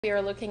We are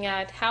looking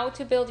at how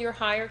to build your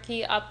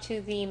hierarchy up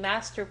to the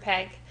master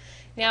peg.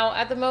 Now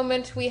at the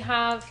moment we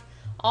have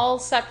all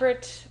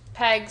separate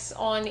pegs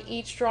on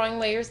each drawing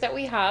layers that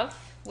we have,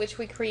 which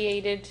we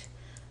created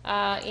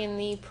in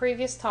the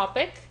previous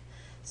topic.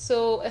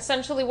 So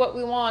essentially what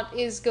we want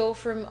is go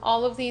from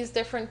all of these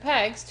different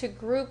pegs to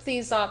group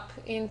these up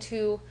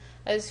into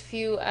as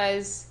few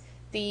as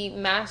the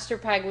master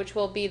peg, which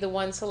will be the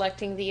one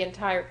selecting the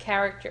entire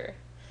character.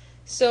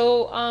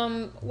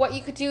 So what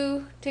you could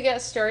do to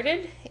get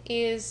started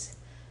is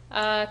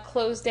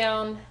close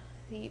down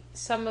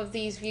some of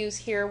these views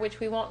here,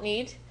 which we won't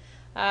need.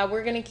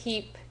 We're going to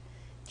keep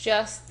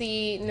just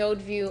the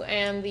node view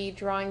and the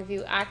drawing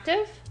view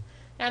active.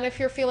 And if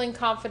you're feeling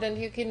confident,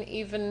 you can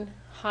even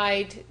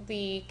hide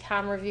the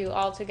camera view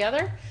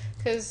altogether,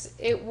 because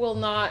it will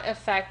not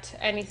affect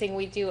anything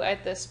we do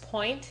at this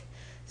point.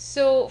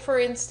 So for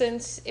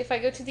instance, if I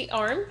go to the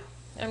arm,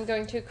 I'm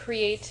going to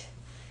create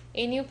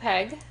a new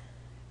peg.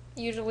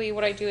 Usually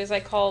what I do is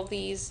I call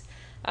these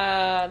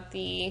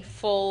the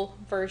full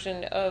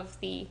version of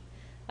the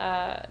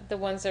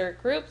ones that are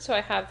grouped. So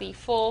I have the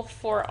full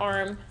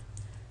forearm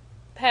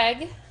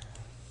peg,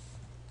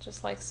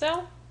 just like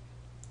so.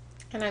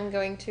 And I'm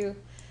going to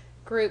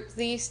group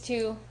these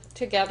two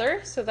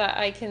together so that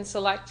I can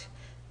select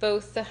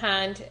both the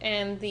hand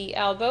and the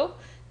elbow.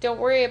 Don't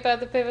worry about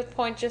the pivot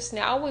point just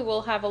now. We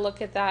will have a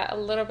look at that a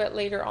little bit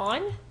later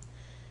on.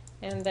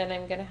 And then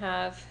I'm going to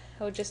have,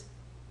 just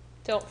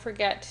don't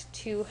forget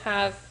to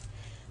have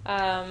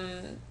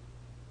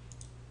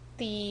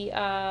the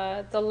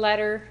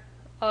letter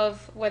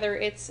of whether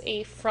it's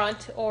a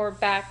front or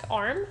back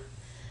arm.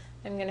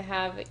 I'm going to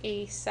have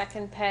a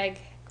second peg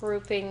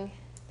grouping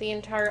the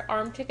entire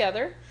arm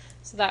together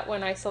so that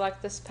when I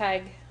select this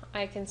peg,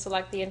 I can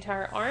select the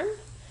entire arm.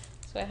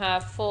 So I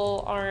have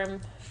full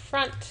arm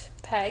front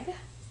peg.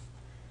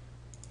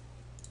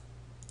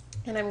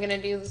 And I'm going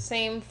to do the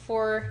same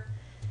for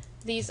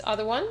these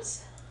other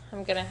ones.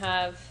 I'm going to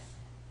have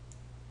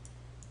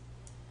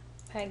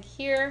peg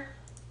here,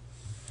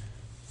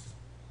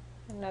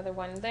 another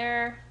one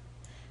there,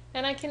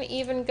 and I can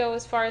even go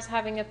as far as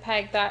having a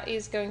peg that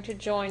is going to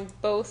join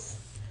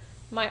both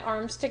my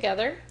arms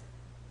together.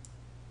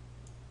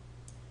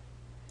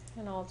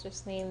 And I'll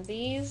just name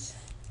these.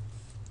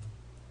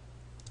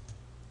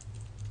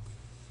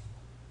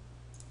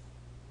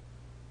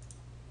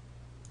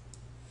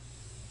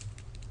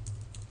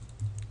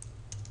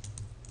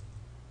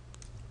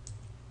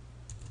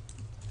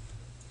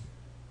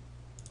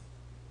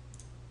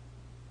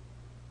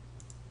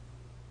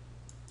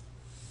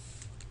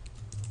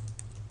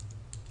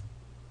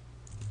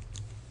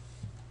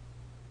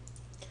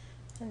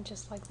 And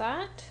just like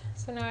that.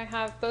 So now I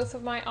have both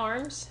of my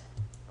arms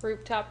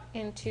grouped up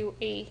into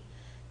a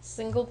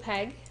single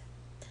peg.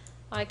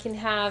 I can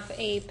have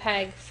a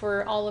peg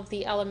for all of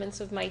the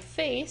elements of my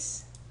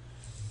face.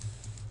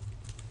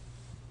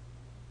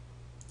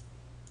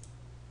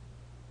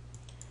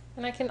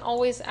 And I can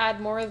always add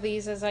more of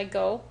these as I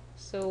go,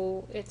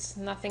 so it's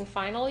nothing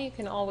final. You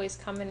can always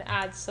come and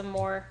add some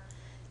more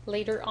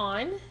later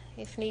on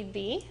if need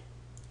be.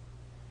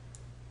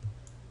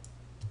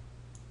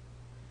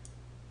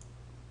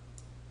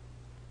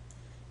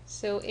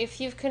 So if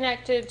you've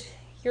connected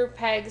your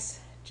pegs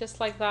just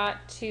like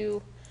that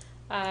to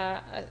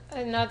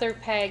another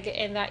peg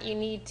and that you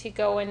need to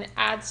go and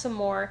add some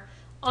more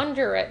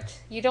under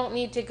it, you don't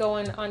need to go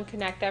and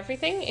unconnect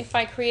everything. If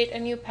I create a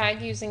new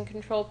peg using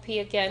Control P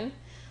again,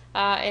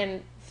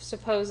 and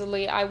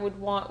supposedly I would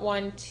want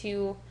one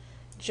to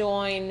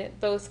join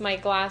both my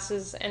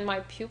glasses and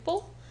my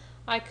pupil,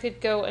 I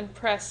could go and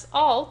press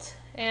Alt,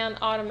 and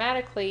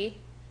automatically,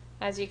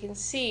 as you can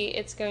see,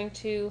 it's going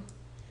to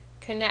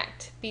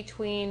connect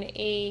between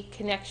a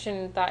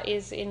connection that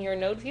is in your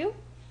node view.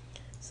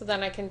 So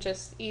then I can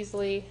just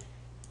easily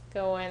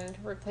go and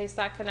replace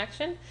that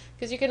connection,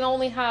 because you can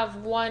only have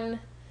one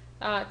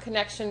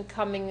connection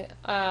coming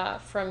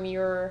from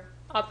your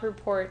upper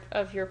port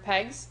of your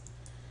pegs.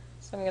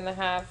 So I'm going to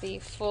have the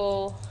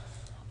full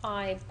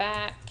eye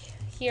back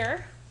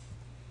here,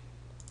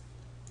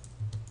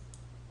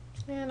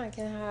 and I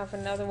can have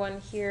another one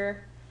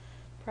here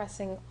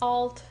pressing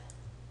Alt.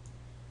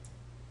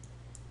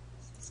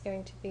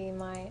 Going to be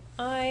my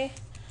eye.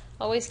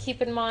 Always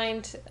keep in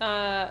mind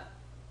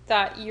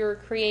that you're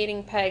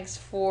creating pegs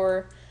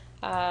for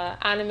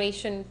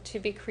animation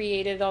to be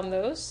created on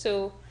those,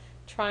 so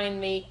try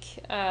and make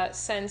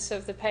sense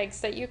of the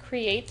pegs that you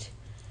create,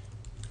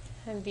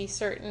 and be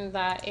certain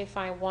that if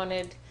I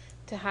wanted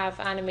to have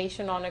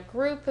animation on a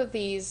group of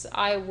these,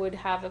 I would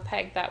have a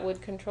peg that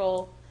would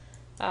control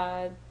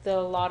the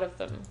lot of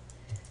them.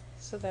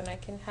 So then I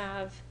can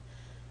have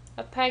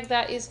a peg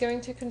that is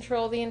going to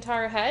control the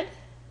entire head.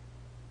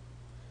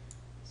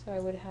 So I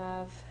would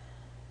have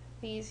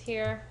these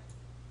here,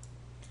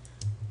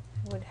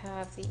 I would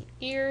have the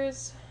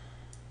ears,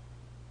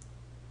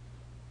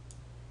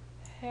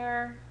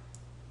 hair.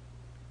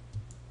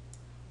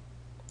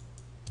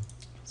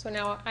 So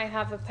now I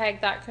have a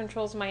peg that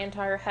controls my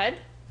entire head.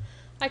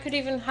 I could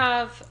even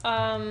have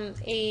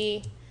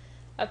a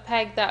a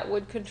peg that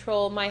would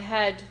control my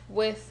head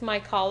with my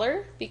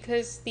collar,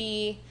 because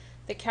the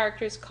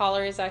character's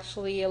collar is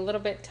actually a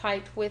little bit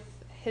tight with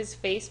his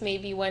face.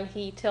 Maybe when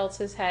he tilts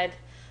his head,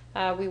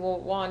 we will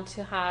want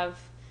to have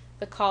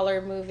the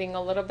collar moving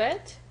a little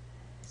bit.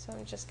 So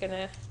I'm just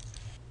gonna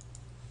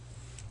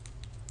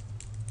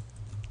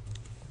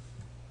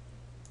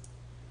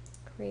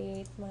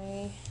create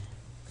my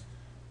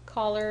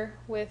collar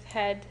with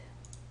head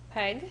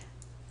peg.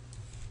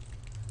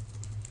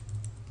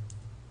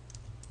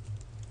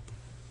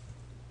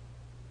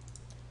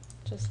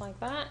 Just like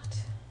that.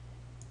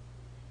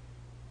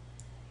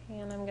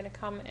 And I'm going to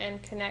come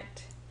and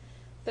connect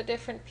the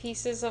different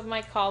pieces of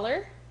my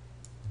collar.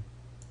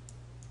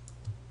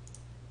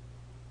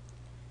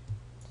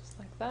 Just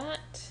like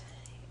that.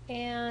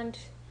 And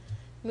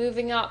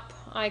moving up,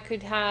 I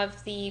could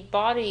have the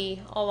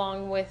body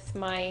along with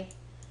my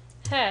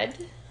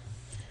head.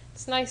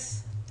 It's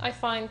nice, I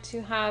find,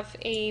 to have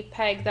a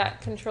peg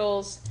that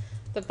controls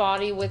the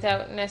body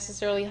without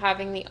necessarily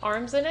having the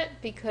arms in it,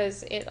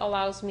 because it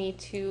allows me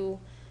to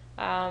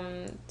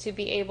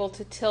be able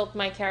to tilt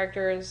my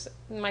character,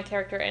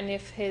 and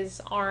if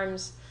his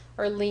arms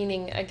are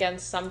leaning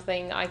against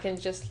something, I can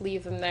just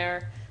leave them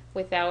there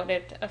without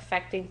it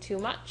affecting too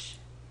much.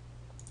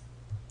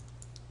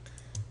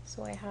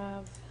 So I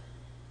have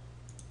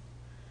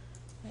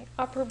my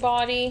upper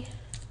body,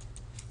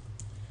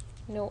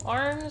 no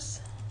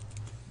arms,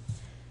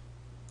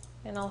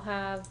 and I'll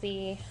have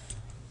the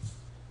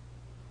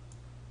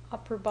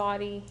upper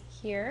body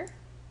here,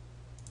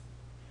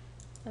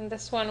 and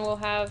this one will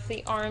have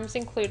the arms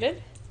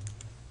included.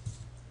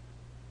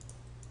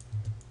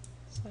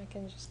 So I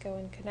can just go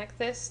and connect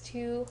this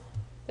to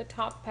the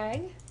top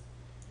peg,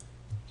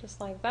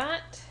 just like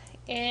that,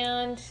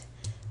 and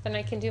then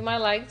I can do my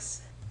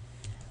legs.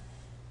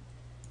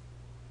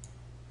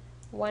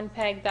 One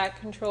peg that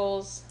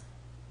controls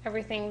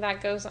everything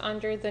that goes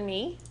under the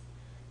knee.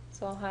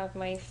 So I'll have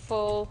my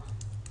full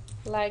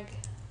leg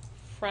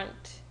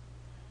front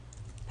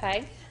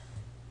peg,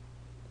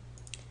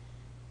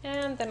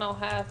 and then I'll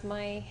have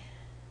my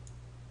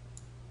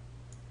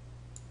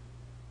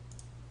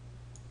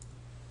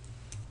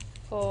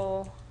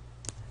full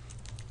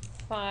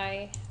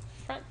thigh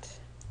front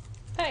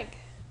peg.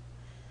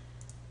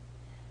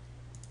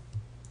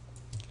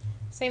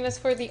 Same as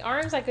for the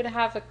arms, I could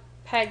have a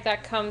peg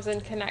that comes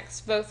and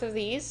connects both of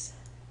these.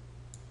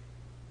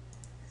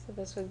 So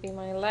this would be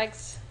my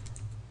legs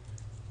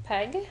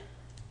peg.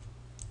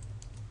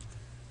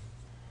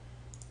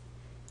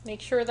 Make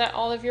sure that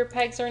all of your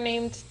pegs are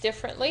named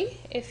differently.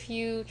 If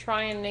you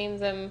try and name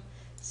them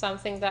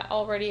something that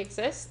already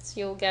exists,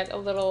 you'll get a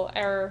little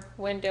error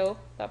window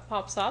that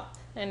pops up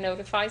and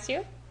notifies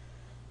you.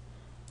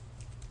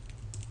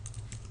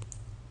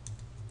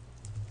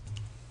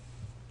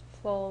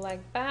 Full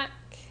leg back,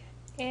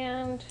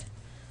 and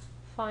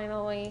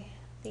finally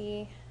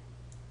the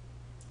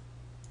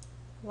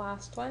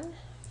last one,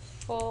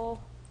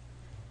 full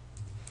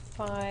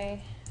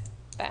thigh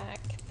back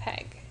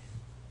peg.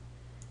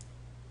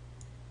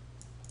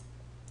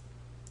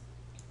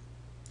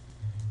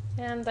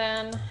 And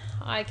then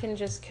I can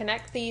just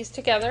connect these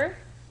together,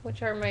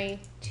 which are my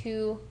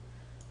two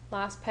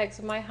last pegs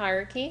of my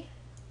hierarchy,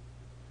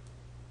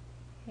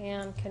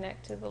 and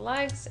connect to the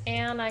legs,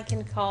 and I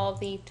can call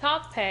the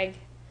top peg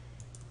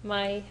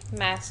my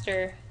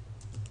master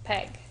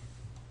peg.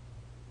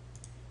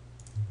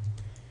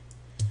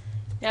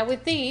 Now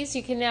with these,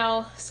 you can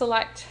now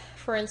select,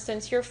 for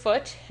instance, your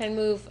foot and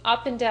move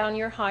up and down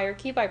your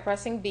hierarchy by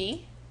pressing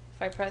B.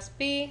 If I press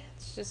B,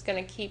 it's just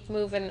going to keep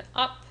moving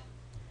up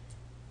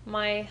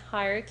my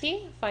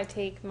hierarchy. If I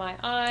take my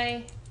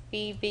I,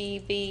 B, B,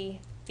 B,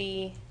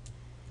 B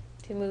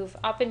to move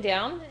up and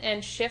down,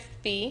 and Shift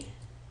B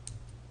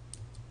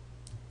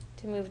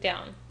to move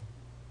down.